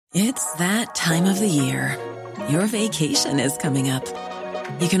It's that time of the year. Your vacation is coming up.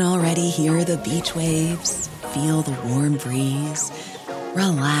 You can already hear the beach waves, feel the warm breeze,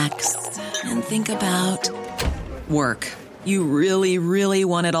 relax, and think about work. You really, really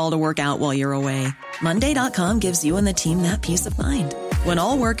want it all to work out while you're away. Monday.com gives you and the team that peace of mind. When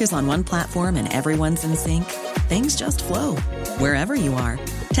all work is on one platform and everyone's in sync, things just flow. Wherever you are,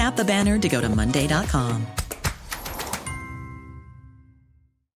 tap the banner to go to Monday.com.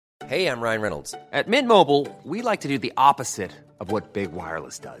 Hey, I'm Ryan Reynolds. At Mint Mobile, we like to do the opposite of what Big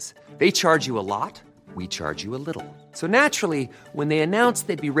Wireless does. They charge you a lot, we charge you a little. So naturally, when they announced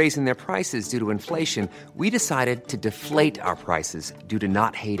they'd be raising their prices due to inflation, we decided to deflate our prices due to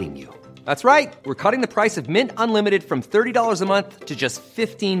not hating you. That's right. We're cutting the price of Mint Unlimited from $30 a month to just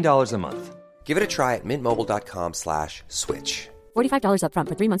 $15 a month. Give it a try at mintmobile.com/switch. $45 up front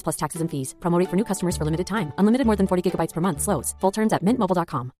for 3 months plus taxes and fees. Promo rate for new customers for limited time. Unlimited more than 40 gigabytes per month. Slows full terms at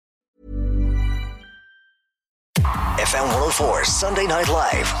mintmobile.com. FM 104 Sunday Night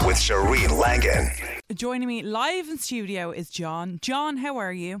Live with Shireen Langan. Joining me live in studio is John. John, how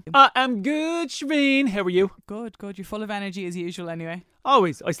are you? I'm good, Shireen. How are you? Good. You're full of energy as usual anyway.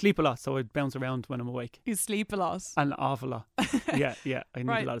 Always. I sleep a lot, so I bounce around when I'm awake. You sleep a lot. An awful lot. Yeah. I need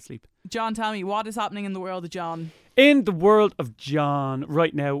Right. a lot of sleep. John, tell me, what is happening in the world of John? In the world of John,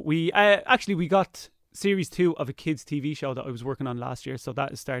 right now, we got Series 2 of a kids' TV show that I was working on last year, so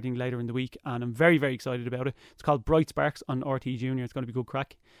that is starting later in the week, and I'm very, very excited about it. It's called Bright Sparks on RT Junior. It's going to be good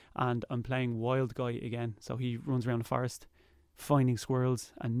crack, and I'm playing Wild Guy again, so he runs around the forest finding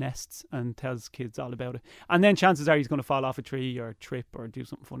squirrels and nests and tells kids all about it. And then chances are he's going to fall off a tree or trip or do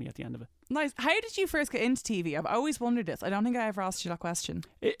something funny at the end of it. Nice. How did you first get into TV? I've always wondered this. I don't think I ever asked you that question.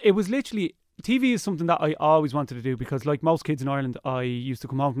 It was literally... TV is something that I always wanted to do because, like most kids in Ireland, I used to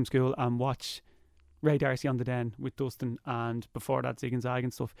come home from school and watch Ray D'Arcy on the Den with Dustin, and before that Zig and Zag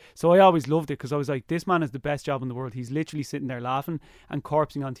and stuff. So I always loved it because I was like, this man has the best job in the world. He's literally sitting there laughing and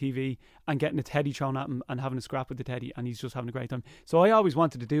corpsing on TV and getting a teddy thrown at him and having a scrap with the teddy, and he's just having a great time. So I always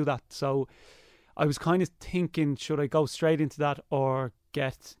wanted to do that. So I was kind of thinking, should I go straight into that or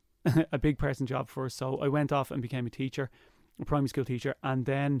get a big person job first? So I went off and became a teacher, a primary school teacher, and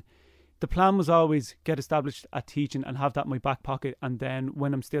then the plan was always get established at teaching and have that in my back pocket, and then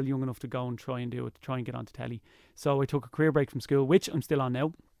when I'm still young enough to go and try and do it, try and get onto telly. So I took a career break from school, which I'm still on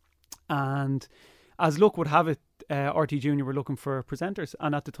now, and as luck would have it, RT Junior were looking for presenters,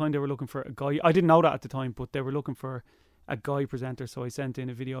 and at the time they were looking for a guy. I didn't know that at the time, but they were looking for a guy presenter, so I sent in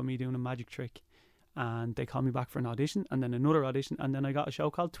a video of me doing a magic trick, and they called me back for an audition, and then another audition, and then I got a show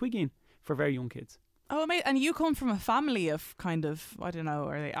called Twigging for very young kids. Oh, mate, and you come from a family of kind of, I don't know,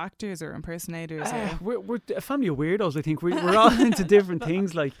 are they actors or impersonators? We're a family of weirdos, I think. We're all into different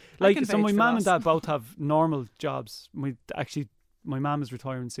things. Like so my mum and dad both have normal jobs. My mum is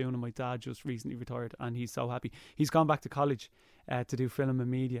retiring soon and my dad just recently retired, and he's so happy. He's gone back to college to do film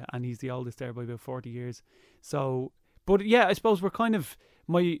and media, and he's the oldest there by about 40 years. So, but yeah, I suppose we're kind of,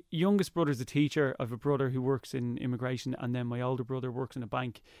 my youngest brother's a teacher. I have a brother who works in immigration, and then my older brother works in a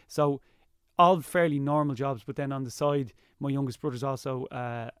bank. So all fairly normal jobs, but then on the side, my youngest brother's also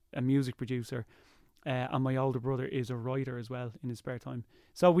a music producer, and my older brother is a writer as well in his spare time.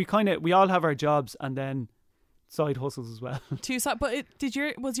 So we all have our jobs and then side hustles as well. But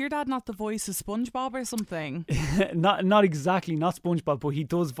was your dad not the voice of SpongeBob or something? not exactly, not SpongeBob, but he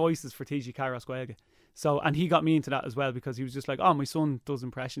does voices for TG Carras Gaeilge. So, and he got me into that as well because he was just like, oh, my son does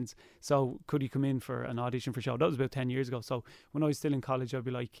impressions, so could he come in for an audition for a show? That was about 10 years ago. So when I was still in college, I'd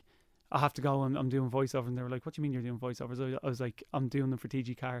be like, I have to go and I'm doing voiceover, and they were like, what do you mean you're doing voiceovers? I was like, I'm doing them for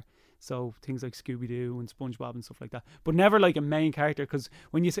TG Car, so things like Scooby-Doo and SpongeBob and stuff like that, but never like a main character, because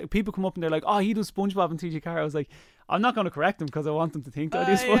when you say, people come up and they're like, oh, he does SpongeBob and TG Car, I was like, I'm not going to correct them because I want them to think that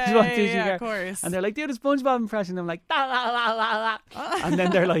I do SpongeBob and TG Car, of course. and they're like, do the SpongeBob impression, I'm like, da, la, la, la, la. And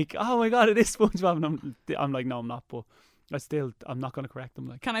then they're like, oh my god, it is SpongeBob, and I'm like, no, I'm not, but I'm not going to correct them.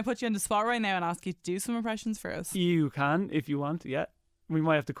 Like, can I put you on the spot right now and ask you to do some impressions for us? You can if you want, yeah. We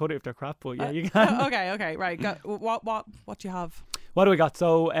might have to cut it if they're crap, but yeah, you can. Okay, right. What do you have? What do I got?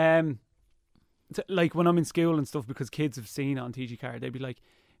 So, like when I'm in school and stuff, because kids have seen it on TG Car, they'd be like,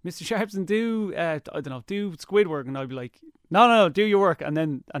 Mr. Sharpson, do Squidward, and I'd be like, no, do your work, and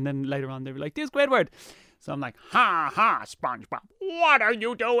then later on they'd be like, do Squidward. So I'm like, ha, SpongeBob, what are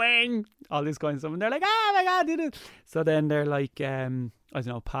you doing? All this kind of stuff, and they're like, oh my god, did it. So then they're like,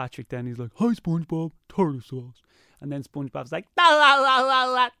 Patrick. Then he's like, hi SpongeBob, turtle sauce. And then SpongeBob's like, la, la, la, la,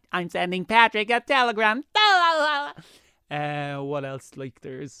 la. I'm sending Patrick a telegram. La, la, la. What else? Like,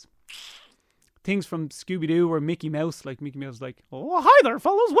 there's things from Scooby-Doo or Mickey Mouse. Like, Mickey Mouse is like, oh, hi there,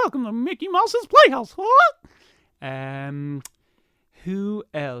 fellas. Welcome to Mickey Mouse's Playhouse. Who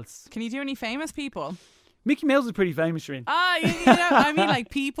else? Can you do any famous people? Mickey Mouse is pretty famous, Shireen. You know, I mean like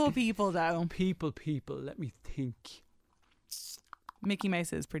people though. People. Let me think. Mickey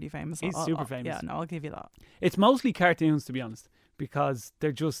Mouse is pretty famous. He's super famous. Yeah, no, I'll give you that. It's mostly cartoons, to be honest, because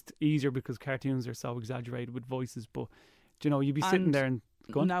they're just easier because cartoons are so exaggerated with voices. But, you know, you'd be sitting And there and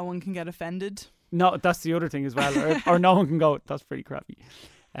going, no one can get offended. no, that's the other thing as well. Or no one can go, that's pretty crappy.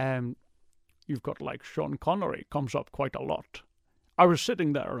 You've got like Sean Connery comes up quite a lot. I was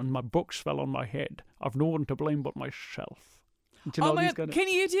sitting there and my books fell on my head. I've no one to blame but myself. Do you know Oh my these God, kind of... can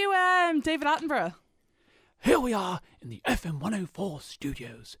you do David Attenborough? Here we are in the FM 104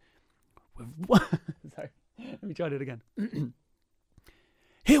 studios. Sorry, let me try that again.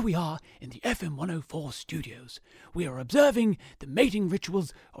 Here we are in the FM 104 studios. We are observing the mating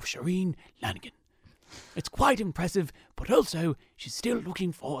rituals of Shireen Lanigan. It's quite impressive, but also she's still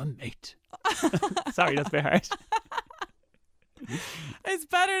looking for a mate. Sorry, that's a bit harsh. It's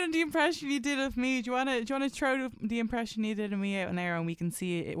better than the impression you did of me. Do you want to throw the impression you did of me out on air and we can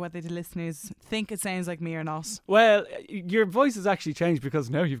see whether the listeners think it sounds like me or not? Well, your voice has actually changed because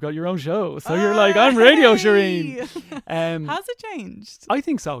now you've got your own show. So you're like, I'm Radio Shireen. Has it changed? I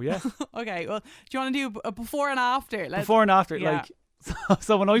think so, yeah. Okay, well, do you want to do a before and after? Before and after, yeah. like,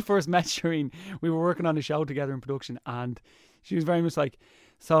 so when I first met Shireen, we were working on a show together in production, and she was very much like,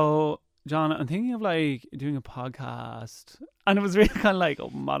 so John, I'm thinking of like doing a podcast. And it was really kind of like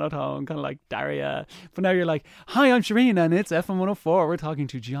monotone, kind of like Daria. But now you're like, hi, I'm Shireen and it's FM 104. We're talking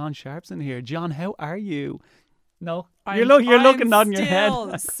to John Sharpson here. John, how are you? No, you're looking nodding your head.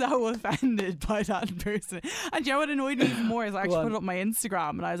 I'm so offended by that person. And you know what annoyed me even more is I actually put it up on my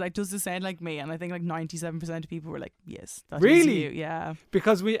Instagram and I was like, does this sound like me? And I think like 97% of people were like, yes, that is really? you. Yeah.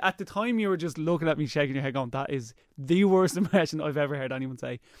 Because at the time you were just looking at me shaking your head going, that is the worst impression I've ever heard anyone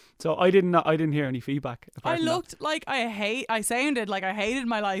say. So I didn't hear any feedback. I looked like I sounded like I hated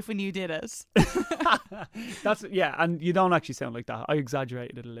my life when you did it. And you don't actually sound like that. I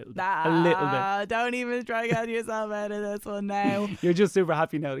exaggerated it a little bit. A little bit. Don't even try to get yourself out of this one now. You're just super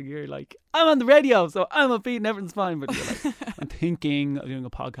happy now that you're like, I'm on the radio, so I'm upbeat and everything's fine. But you're like, I'm thinking of doing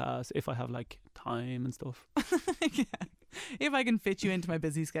a podcast if I have like time and stuff. Yeah. If I can fit you into my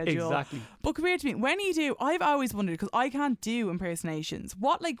busy schedule. Exactly. But come here to me. When you do, I've always wondered, because I can't do impersonations.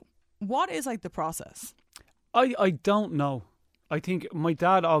 What is like the process? I don't know. I think my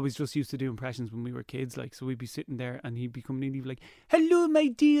dad always just used to do impressions when we were kids, like, so we'd be sitting there and he'd be coming in, he'd be like, hello my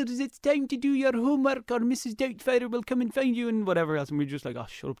dears, it's time to do your homework or Mrs. Doubtfire will come and find you and whatever else, and we're just like, oh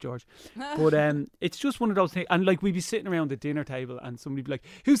shut up George. But it's just one of those things, and like we'd be sitting around the dinner table and somebody'd be like,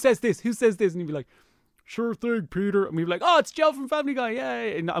 who says this, and he'd be like, sure thing Peter, and we'd be like, oh it's Joe from Family Guy,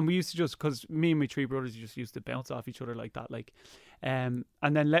 yay. And we used to just, because me and my three brothers just used to bounce off each other like that, like. And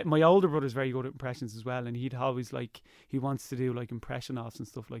then my older brother's very good at impressions as well, and he'd always like, he wants to do like impression offs and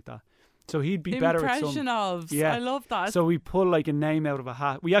stuff like that, so he'd be better at some impression offs. yeah. I love that. So we pull like a name out of a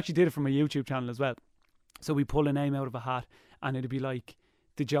hat. We actually did it from a YouTube channel as well. So we pull a name out of a hat and it'd be like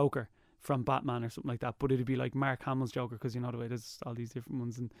the Joker from Batman or something like that, but it'd be like Mark Hamill's Joker, because you know the way there's all these different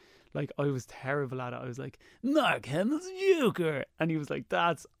ones, and like I was terrible at it. I was like, Mark Hamill's Joker, and he was like,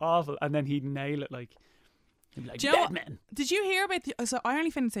 that's awful, and then he'd nail it like Batman. Did you hear about so I only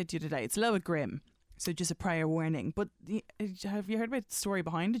finished it the other day, it's a little bit grim, so just a prior warning, but have you heard about the story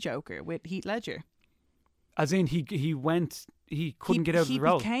behind the Joker with Heath Ledger? As in he couldn't get out of the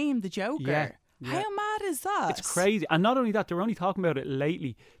role. He became the Joker. Yeah. How mad is that? It's crazy. And not only that, they're only talking about it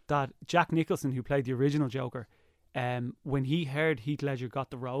lately, that Jack Nicholson, who played the original Joker, when he heard Heath Ledger got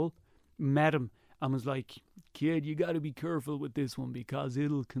the role, met him and was like, kid, you got to be careful with this one because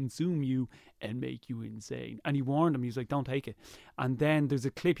it'll consume you and make you insane. And he warned him. He was like, don't take it. And then there's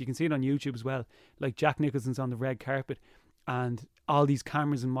a clip, you can see it on YouTube as well, like Jack Nicholson's on the red carpet and all these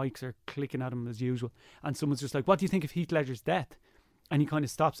cameras and mics are clicking at him as usual. And someone's just like, what do you think of Heath Ledger's death? And he kind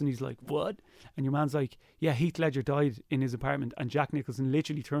of stops and he's like, what? And your man's like, yeah, Heath Ledger died in his apartment. And Jack Nicholson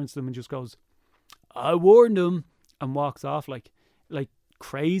literally turns to them and just goes, I warned him, and walks off like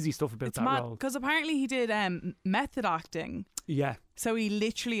crazy stuff about that role. Because apparently he did method acting. Yeah. So he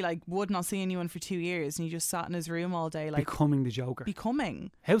literally like would not see anyone for 2 years and he just sat in his room all day like becoming the Joker.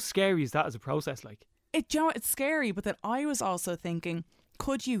 How scary is that as a process? Like it's scary, but then I was also thinking,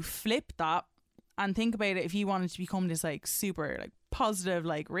 could you flip that and think about it? If you wanted to become this like super like positive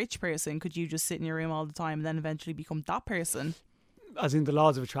like rich person, could you just sit in your room all the time and then eventually become that person? As in the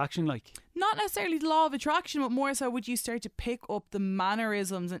laws of attraction, like not necessarily the law of attraction, but more so would you start to pick up the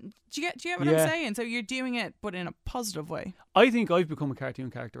mannerisms and do you get what I'm saying? So you're doing it but in a positive way. I think I've become a cartoon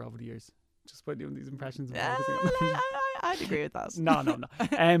character over the years just by doing these impressions. I'd agree with that. No.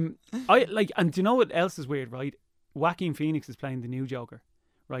 I like, and do you know what else is weird, right? Joaquin Phoenix is playing the new Joker,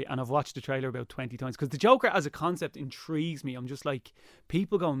 right? And I've watched the trailer about 20 times because the Joker as a concept intrigues me. I'm just like,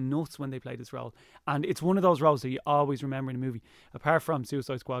 people go nuts when they play this role. And it's one of those roles that you always remember in a movie, apart from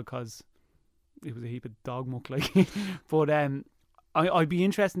Suicide Squad because it was a heap of dog muck, like. But I'd be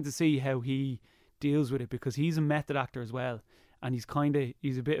interested to see how he deals with it because he's a method actor as well. And he's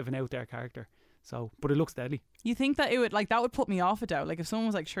a bit of an out there character. So, but it looks deadly. You think that it would, like, that would put me off a doubt? Like, if someone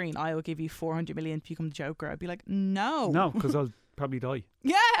was like, Shireen, I will give you 400 million to become the Joker, I'd be like, no. No, because I'll probably die.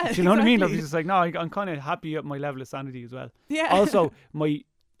 Yeah. Do you know what I mean? I'd exactly. be just like, no, I'm kind of happy at my level of sanity as well. Yeah. Also, my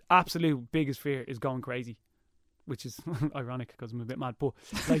absolute biggest fear is going crazy, which is ironic because I'm a bit mad. But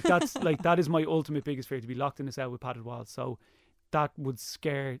like that is my ultimate biggest fear, to be locked in a cell with padded walls. So that would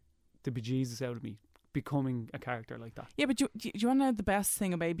scare the bejesus out of me, becoming a character like that. Yeah, but do you want to know the best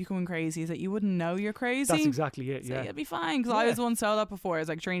thing about becoming crazy is that you wouldn't know you're crazy. That's exactly it. So Yeah, you'll be fine. Because I was once told that before. It's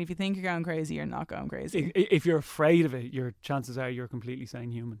like, Shireen, if you think you're going crazy, you're not going crazy. if you're afraid of it, your chances are you're completely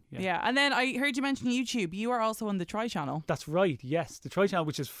sane human. Yeah. And then I heard you mention YouTube. You are also on the Try channel. That's right, yes. The Try channel,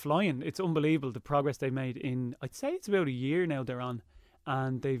 which is flying. It's unbelievable the progress they've made in, I'd say it's about a year now they're on,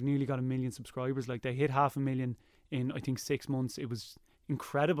 and they've nearly got 1 million subscribers. Like, they hit 500,000 in, I think, 6 months. It was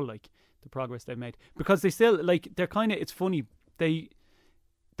incredible, like, the progress they've made. Because they still, like, they're kind of, it's funny, they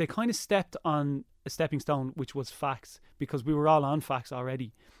kind of stepped on a stepping stone, which was fax, because we were all on fax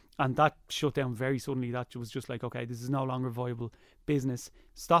already. And that shut down very suddenly. That was just like, okay, this is no longer a viable business.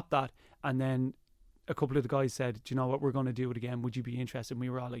 Stop that. And then a couple of the guys said, do you know what, we're going to do it again. Would you be interested? And we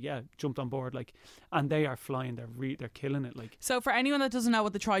were all like, yeah, jumped on board. Like, and they are flying. They're killing it. Like, So for anyone that doesn't know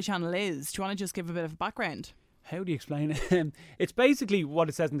what the Try channel is, do you want to just give a bit of a background? how do you explain it? It's basically what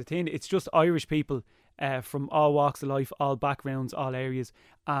it says in the tin. It's just Irish people from all walks of life, all backgrounds, all areas.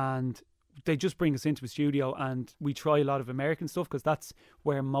 And they just bring us into a studio and we try a lot of American stuff because that's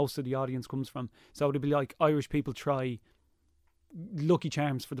where most of the audience comes from. So it'd be like Irish people try Lucky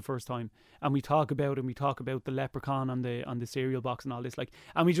Charms for the first time, and we talk about it, and we talk about the leprechaun on the cereal box and all this, like,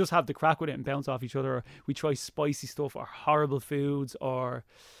 and we just have the crack with it and bounce off each other. Or we try spicy stuff or horrible foods, or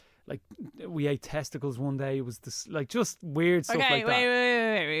like we ate testicles one day. It was this, like, just weird stuff like that.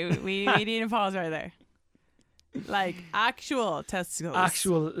 Wait. We need to pause right there. Like actual testicles.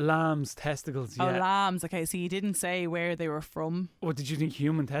 Actual lamb's testicles, Oh, yeah. lambs. Okay, so you didn't say where they were from. What did you think,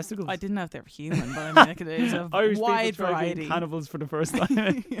 human testicles? I didn't know if they were human, but I mean, like, there's a Irish wide people try being variety. cannibals for the first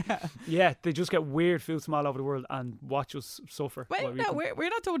time. Yeah. Yeah, they just get weird foods from all over the world and watch us suffer. Wait, while we no, eat them. we're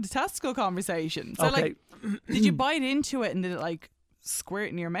not doing the testicle conversation. So, Okay. like, did you bite into it and did it like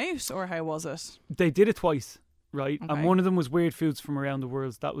squirt in your mouth, or how was it? They did it twice, right? Okay. And one of them was weird foods from around the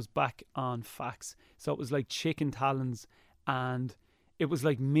world. That was back on fax. So it was like chicken talons, and it was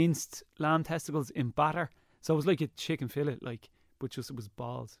like minced lamb testicles in batter. So it was like a chicken fillet, like, but just it was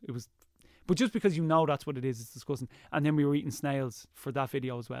balls. It was, but just because you know that's what it is, it's disgusting. And then we were eating snails for that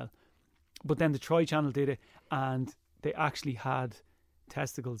video as well. But then the Try channel did it, and they actually had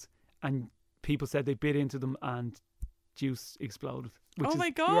testicles, and people said they bit into them and juice exploded. Oh my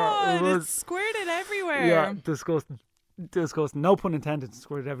yeah, god, it it was, squirted everywhere. yeah, disgusting. No pun intended,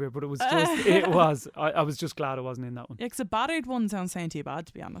 squirted everywhere, but it was just, it was. I was just glad I wasn't in that one. Yeah, 'cause a battered one sounds saying too bad,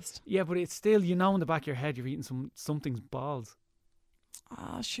 to be honest. Yeah, but it's still, you know, in the back of your head, you're eating something's balls.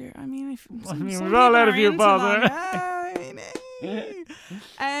 Oh, sure. I mean, I mean, some we're all people out of are you, into balls,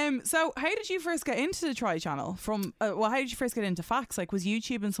 that. So how did you first get into the Try channel? From how did you first get into fax? Like, was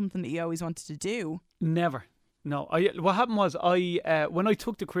YouTubing something that you always wanted to do? Never. No. What happened was when I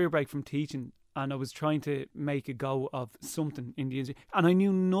took the career break from teaching and I was trying to make a go of something in the industry, and I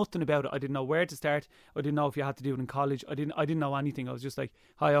knew nothing about it. I didn't know where to start. I didn't know if you had to do it in college. I didn't know anything. I was just like,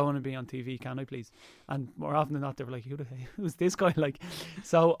 hi, I want to be on TV. Can I please? And more often than not, they were like, who's this guy? Like,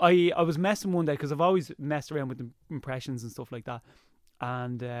 so I was messing one day because I've always messed around with impressions and stuff like that.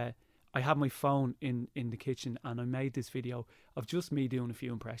 And I had my phone in the kitchen, and I made this video of just me doing a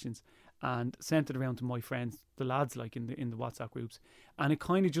few impressions and sent it around to my friends, the lads, like in the WhatsApp groups, and it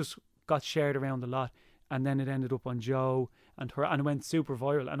kind of just got shared around a lot. And then it ended up on Joe and her, and it went super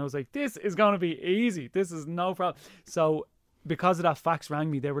viral. And I was like, this is going to be easy. This is no problem. So because of that, fax rang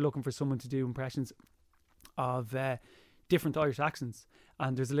me. They were looking for someone to do impressions of different Irish accents.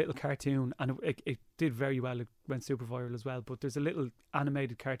 And there's a little cartoon, and it did very well. It went super viral as well. But there's a little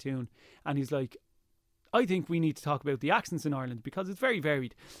animated cartoon, and he's like, I think we need to talk about the accents in Ireland because it's very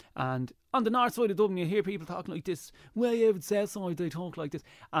varied. And on the north side of Dublin, you hear people talking like this. Way over the south side, they talk like this.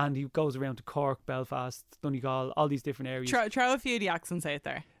 And he goes around to Cork, Belfast, Donegal, all these different areas. Throw a few of the accents out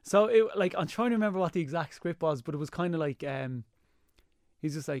there. So, I'm trying to remember what the exact script was, but it was kind of like,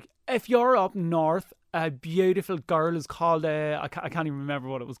 he's just like, if you're up north, a beautiful girl is called, I can't even remember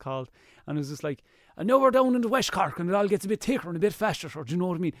what it was called. And it was just like, and now we're down in the West Cork and it all gets a bit thicker and a bit faster, or do you know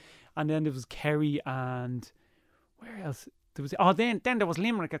what I mean? And then there was Kerry and where else? There was then there was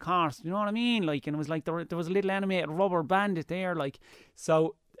Limerick, of course. You know what I mean? Like, and it was like there was a little animated rubber bandit there. Like,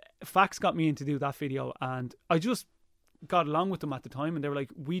 so Facts got me in to do that video, and I just got along with them at the time, and they were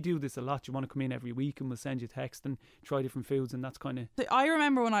like, we do this a lot, you want to come in every week and we'll send you text and try different foods, and that's kind of... I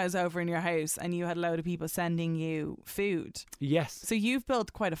remember when I was over in your house and you had a load of people sending you food. Yes. So you've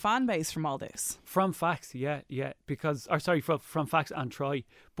built quite a fan base from all this. From Facts, yeah, because, or sorry, from Facts and Try.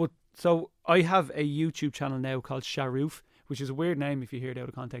 But, so I have a YouTube channel now called Sharoof, which is a weird name if you hear it out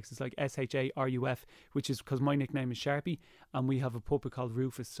of context. It's like Sharuf, which is because my nickname is Sharpie, and we have a puppet called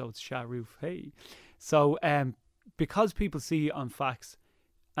Rufus, so it's Sharoof. Hey. So, because people see on Facts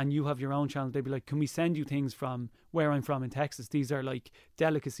and you have your own channel, they'd be like, can we send you things from where I'm from in Texas? These are like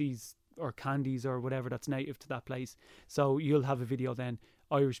delicacies or candies or whatever that's native to that place. So you'll have a video then,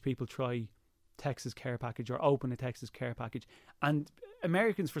 Irish people try Texas care package or open a Texas care package. And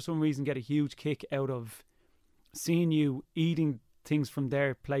Americans for some reason get a huge kick out of seeing you eating things from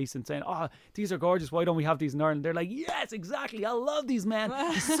their place and saying, oh, these are gorgeous, why don't we have these in Ireland? They're like, yes, exactly, I love these, man.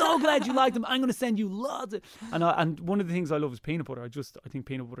 I'm so glad you like them. I'm going to send you lots of... And one of the things I love is peanut butter. I think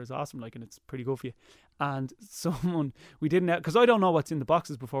peanut butter is awesome, like, and it's pretty good for you. And we didn't, because I don't know what's in the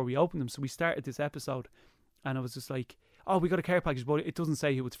boxes before we open them, so we started this episode and I was just like, oh, we got a care package, but it doesn't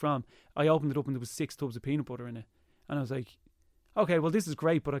say who it's from. I opened it up and there was 6 tubs of peanut butter in it, and I was like, okay, well, this is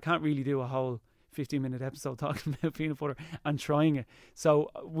great, but I can't really do a whole 15-minute episode talking about peanut butter and trying it. So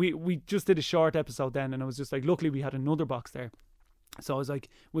we just did a short episode then, and I was just like, luckily we had another box there. So I was like,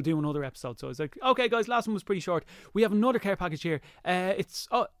 we'll do another episode. So I was like, okay guys, last one was pretty short. We have another care package here.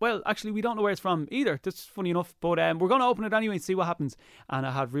 Actually we don't know where it's from either. That's funny enough, but we're going to open it anyway and see what happens. And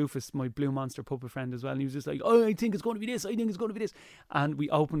I had Rufus, my Blue Monster puppet friend as well, and he was just like, oh, I think it's going to be this, I think it's going to be this. And we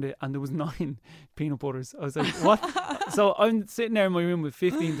opened it and there was 9 peanut butters. I was like, what? So I'm sitting there in my room with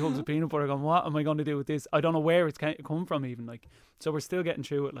 15 tubs of peanut butter going, what am I going to do with this? I don't know where it's come from even, like. So we're still getting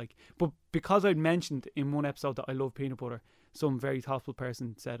through it, like. But because I'd mentioned in one episode that I love peanut butter, some very thoughtful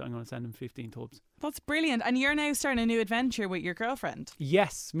person said, I'm going to send him 15 tubs. That's brilliant. And you're now starting a new adventure with your girlfriend.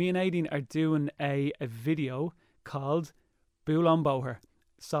 Yes, me and Aideen are doing a video called Bull on Boher.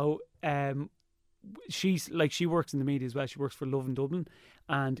 So she works in the media as well. She works for Love in Dublin,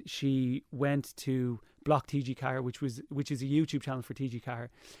 and she went to Block TG Car, which is a YouTube channel for TG Car,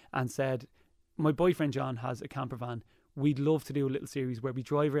 and said, my boyfriend John has a camper van. We'd love to do a little series where we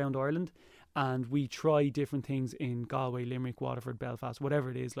drive around Ireland and we try different things in Galway, Limerick, Waterford, Belfast, whatever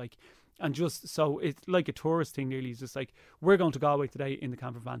it is, like. And just so it's like a tourist thing nearly. It's just like, we're going to Galway today in the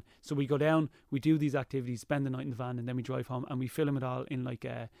camper van, so we go down, we do these activities, spend the night in the van, and then we drive home and we film it all in like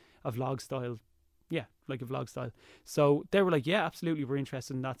a vlog style. Yeah, like a vlog style. So they were like, yeah, absolutely, we're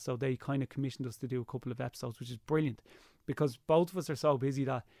interested in that. So they kind of commissioned us to do a couple of episodes, which is brilliant, because both of us are so busy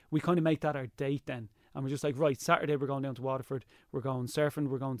that we kind of make that our date then. And we're just like, right, Saturday we're going down to Waterford, we're going surfing,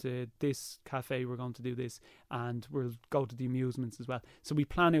 we're going to this cafe, we're going to do this, and we'll go to the amusements as well. So we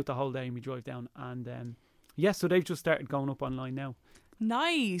plan out the whole day and we drive down. And so they've just started going up online now.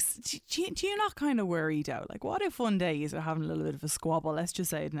 Nice. Do you not kind of worry though? Like, what if one day you're having a little bit of a squabble? Let's just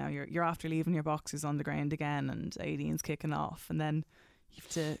say now you're after leaving your boxes on the ground again and Aideen's kicking off, and then you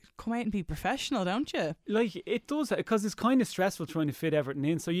have to come out and be professional, don't you? Like, it does, because it's kind of stressful trying to fit everything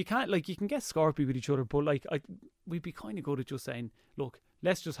in. So you can't, like, you can get scorpy with each other, but like, we'd be kind of good at just saying, look,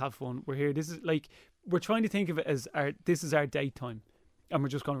 let's just have fun. We're here. This is like, we're trying to think of it as this is our date time, and we're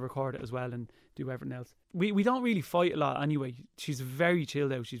just going to record it as well and do everything else. We don't really fight a lot anyway. She's very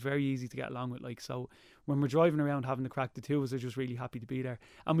chilled out. She's very easy to get along with. Like, so when we're driving around having the crack, the two of us are just really happy to be there.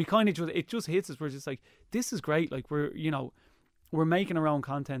 And we kind of it just hits us. We're just like, this is great. Like, we're making our own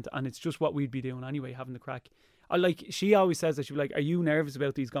content, and it's just what we'd be doing anyway, having the crack. She always says that she'd be like, are you nervous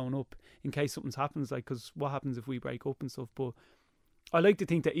about these going up in case something happens? Like, because what happens if we break up and stuff? But I like to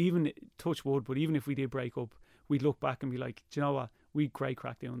think that even, touch wood, but even if we did break up, we'd look back and be like, do you know what? We great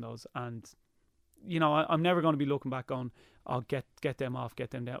crack doing those. And, you know, I'm never going to be looking back going, oh, get them off,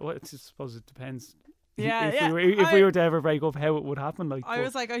 get them down. Well, I suppose it depends. Yeah, if we were to ever break up, how it would happen. Like, I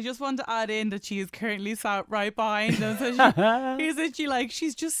was like, I just want to add in that she is currently sat right behind them. So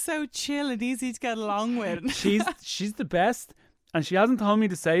she's just so chill and easy to get along with. she's the best, and she hasn't told me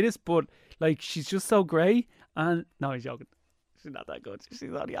to say this, but like, she's just so grey. And no, I'm joking. She's not that good.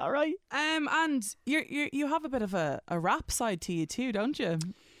 She's only all right. And you have a bit of a rap side to you too, don't you?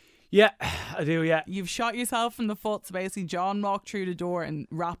 Yeah, I do, yeah. You've shot yourself in the foot. So basically, John walked through the door and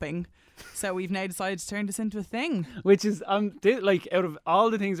rapping. So we've now decided to turn this into a thing. Which is, like, out of all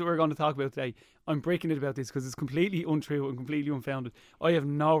the things that we're going to talk about today, I'm breaking it about this because it's completely untrue and completely unfounded. I have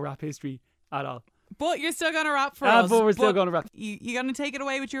no rap history at all. But you're still going to rap for us. But we're still going to rap. You going to take it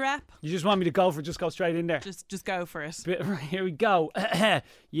away with your rap? You just want me to go straight in there? Just go for it. Right, here we go.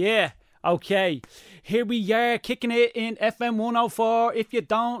 Yeah. Okay, here we are, kicking it in FM 104. If you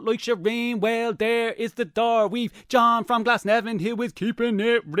don't like Shireen, well, there is the door. We've John from Glasnevin who is keeping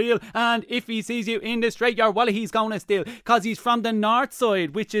it real. And if he sees you in the street, your wallet he's gonna steal. Cause he's from the north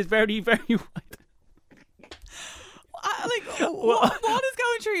side, which is very, very white. What is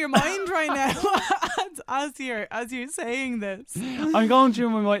going through your mind right now as you're saying this? I'm going through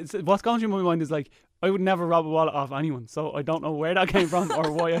my mind. What's going through my mind is like, I would never rob a wallet off anyone, so I don't know where that came from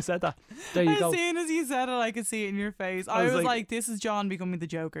or why I said that. There you go. As soon as you said it, I could see it in your face. I was like, this is John becoming the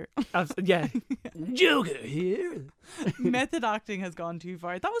Joker. Yeah. Joker here. Method acting has gone too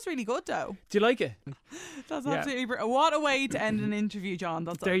far. That was really good, though. Do you like it? That's absolutely brilliant. What a way to end an interview, John.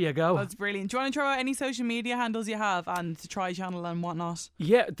 There you go. That's brilliant. Do you want to throw out any social media handles you have and the Try channel and whatnot?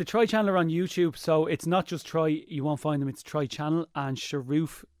 Yeah, the Try channel are on YouTube, so it's not just Try, you won't find them, it's Try channel and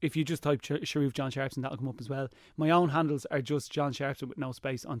Sharoof. If you just type Sharoof John Sharpson, that'll come up as well. My own handles are just John Sharpson with no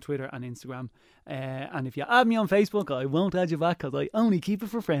space on Twitter and Instagram. And if you add me on Facebook, I won't add you back because I only keep it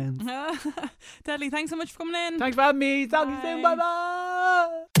for friends. Deadly, thanks so much for coming in. Thanks for having me. Talk to you soon. Bye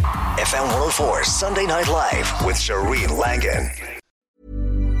bye. FM 104 Sunday Night Live with Shireen Langan.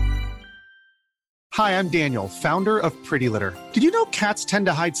 Hi, I'm Daniel, founder of Pretty Litter. Did you know cats tend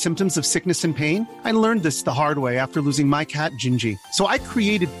to hide symptoms of sickness and pain? I learned this the hard way after losing my cat, Gingy. So I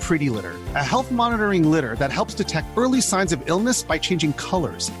created Pretty Litter, a health monitoring litter that helps detect early signs of illness by changing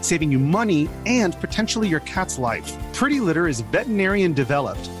colors, saving you money and potentially your cat's life. Pretty Litter is veterinarian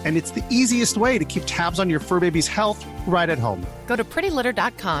developed, and it's the easiest way to keep tabs on your fur baby's health right at home. Go to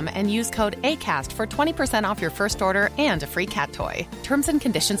prettylitter.com and use code ACAST for 20% off your first order and a free cat toy. Terms and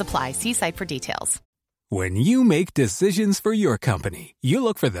conditions apply. See site for details. When you make decisions for your company, you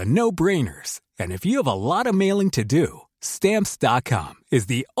look for the no-brainers. And if you have a lot of mailing to do, Stamps.com is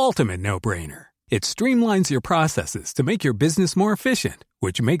the ultimate no-brainer. It streamlines your processes to make your business more efficient,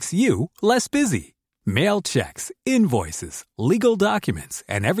 which makes you less busy. Mail checks, invoices, legal documents,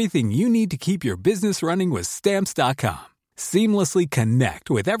 and everything you need to keep your business running with Stamps.com. Seamlessly connect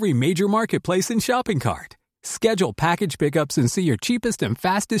with every major marketplace and shopping cart. Schedule package pickups and see your cheapest and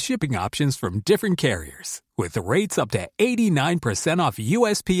fastest shipping options from different carriers. With rates up to 89% off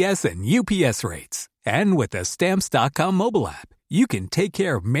USPS and UPS rates. And with the Stamps.com mobile app, you can take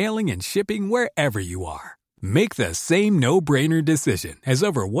care of mailing and shipping wherever you are. Make the same no-brainer decision as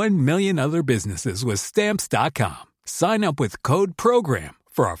over 1 million other businesses with Stamps.com. Sign up with code PROGRAM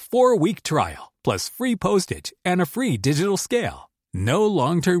for a 4-week trial, plus free postage and a free digital scale. No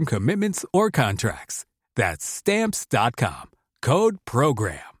long-term commitments or contracts. That's Stamps.com. Code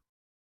PROGRAM.